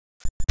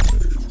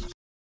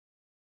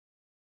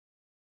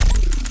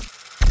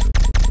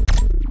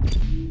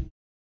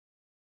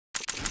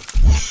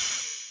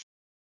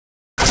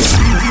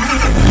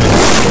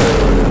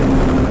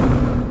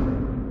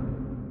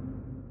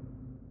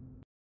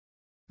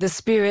The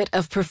spirit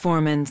of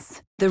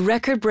performance. The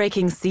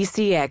record-breaking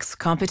CCX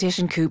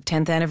Competition Coupe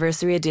 10th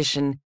Anniversary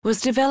Edition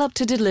was developed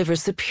to deliver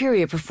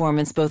superior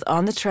performance both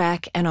on the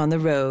track and on the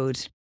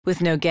road.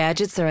 With no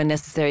gadgets or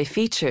unnecessary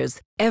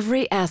features,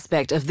 every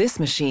aspect of this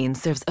machine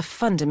serves a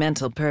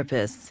fundamental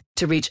purpose: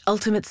 to reach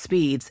ultimate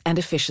speeds and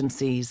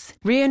efficiencies.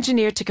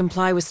 Re-engineered to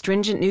comply with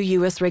stringent new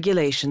U.S.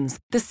 regulations,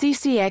 the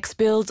CCX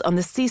builds on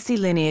the CC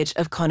lineage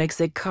of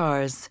Koenigsegg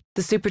cars.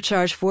 The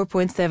supercharged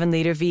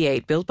 4.7-liter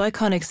V8 built by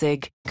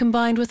Koenigsegg,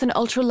 combined with an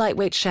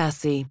ultra-lightweight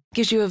chassis,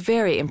 gives you a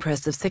very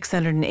impressive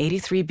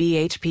 683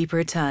 bhp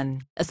per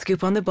ton. A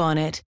scoop on the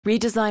bonnet,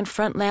 redesigned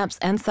front lamps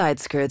and side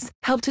skirts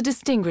help to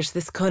distinguish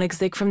this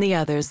Koenigsegg from the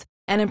others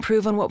and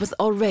improve on what was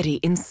already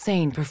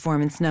insane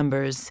performance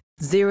numbers.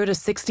 0 to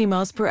 60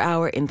 miles per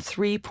hour in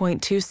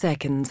 3.2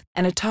 seconds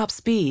and a top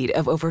speed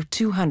of over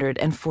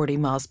 240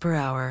 miles per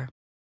hour.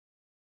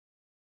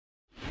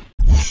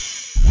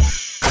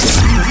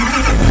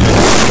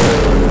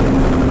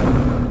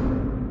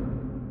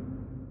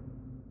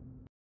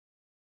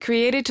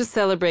 Created to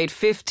celebrate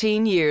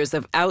 15 years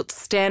of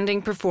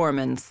outstanding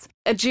performance,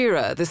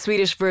 agira, the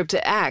Swedish verb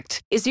to act,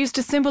 is used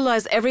to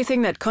symbolize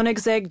everything that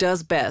Koenigsegg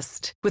does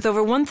best. With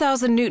over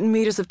 1,000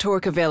 Newton-meters of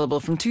torque available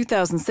from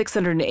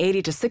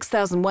 2,680 to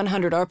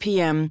 6,100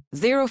 RPM,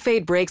 zero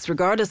fade brakes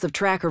regardless of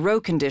track or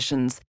road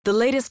conditions, the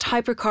latest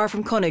hypercar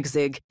from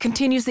Koenigsegg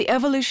continues the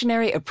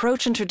evolutionary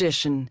approach and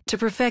tradition to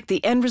perfect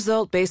the end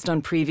result based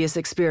on previous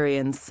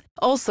experience.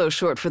 Also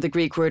short for the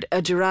Greek word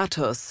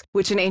agiratos,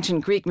 which in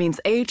ancient Greek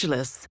means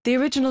ageless, the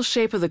original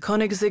shape of the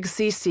Koenigsegg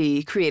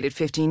CC, created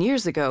 15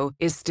 years ago,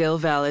 is still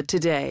valid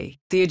today.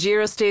 The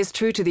Agira stays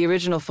true to the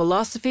original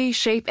philosophy,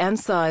 shape, and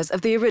size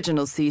of the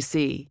original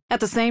CC. At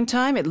the same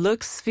time, it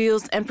looks,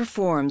 feels, and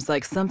performs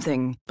like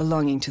something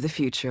belonging to the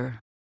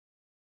future.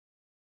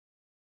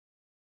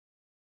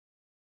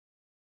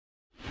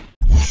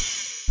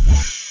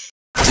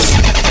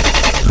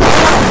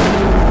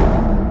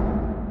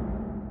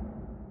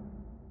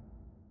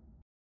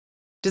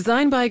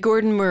 Designed by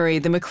Gordon Murray,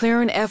 the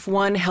McLaren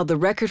F1 held the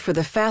record for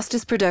the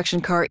fastest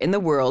production car in the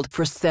world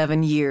for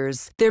 7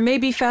 years. There may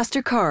be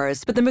faster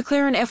cars, but the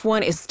McLaren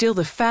F1 is still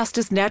the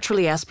fastest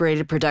naturally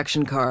aspirated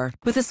production car,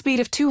 with a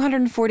speed of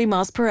 240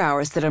 miles per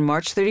hour set on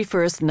March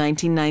 31st,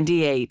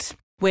 1998.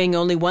 Weighing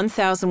only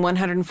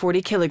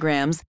 1,140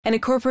 kilograms and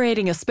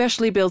incorporating a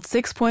specially built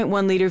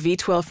 6.1-liter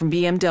V12 from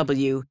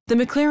BMW, the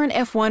McLaren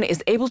F1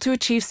 is able to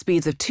achieve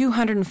speeds of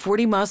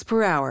 240 miles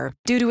per hour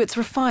due to its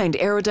refined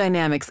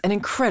aerodynamics and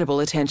incredible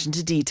attention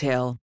to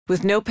detail.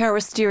 With no power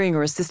steering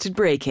or assisted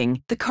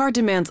braking, the car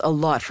demands a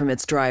lot from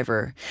its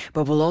driver,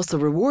 but will also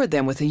reward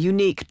them with a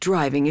unique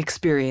driving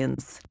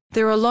experience.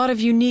 There are a lot of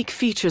unique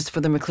features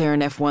for the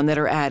McLaren F1 that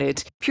are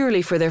added,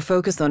 purely for their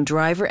focus on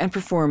driver and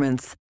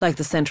performance, like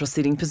the central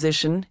seating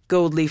position,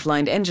 gold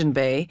leaf-lined engine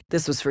bay,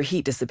 this was for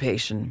heat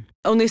dissipation.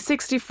 Only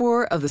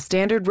 64 of the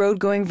standard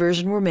road-going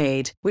version were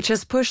made, which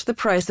has pushed the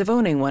price of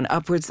owning one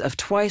upwards of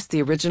twice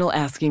the original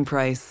asking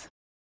price.